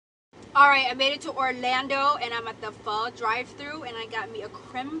Alright, I made it to Orlando and I'm at the pho drive-thru and I got me a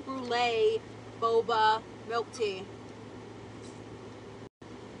creme brulee boba milk tea.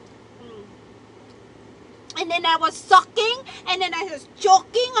 And then I was sucking and then I was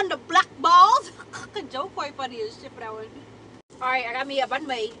choking on the black balls. The joke quite funny as shit for that one. Alright, I got me a banh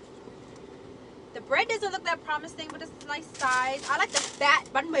mi. The bread doesn't look that promising, but it's a nice size. I like the fat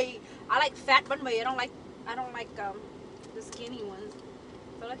banh mi. I like fat banh mi. I don't like the skinny ones.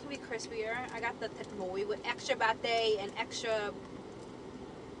 So that can be crispier. I got the thịt muối with extra pate and extra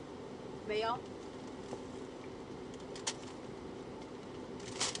mayo.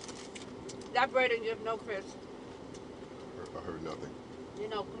 That bread didn't give no crisp. I heard nothing. You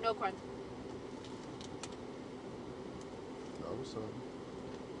know, no crunch. I was sorry.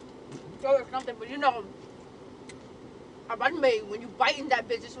 So it's something, but you know, a banh mi, when you bite in that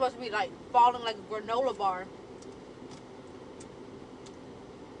bitch, it's supposed to be like falling like a granola bar.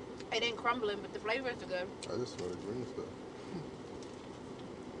 It ain't crumbling, but the flavors are good. I just smell the green stuff.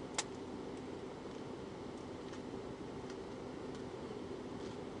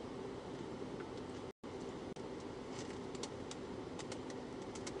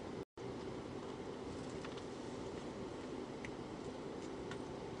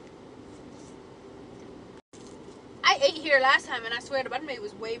 I ate here last time, and I swear the banh mi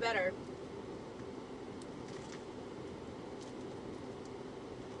was way better.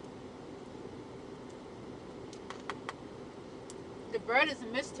 The bread is a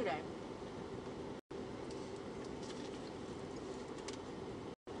miss today.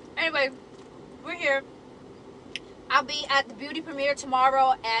 Anyway, we're here. I'll be at the beauty premiere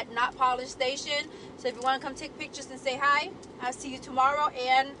tomorrow at Not Polished Station. So if you want to come take pictures and say hi, I'll see you tomorrow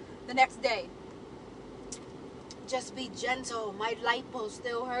and the next day. Just be gentle. My lipo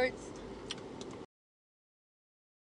still hurts.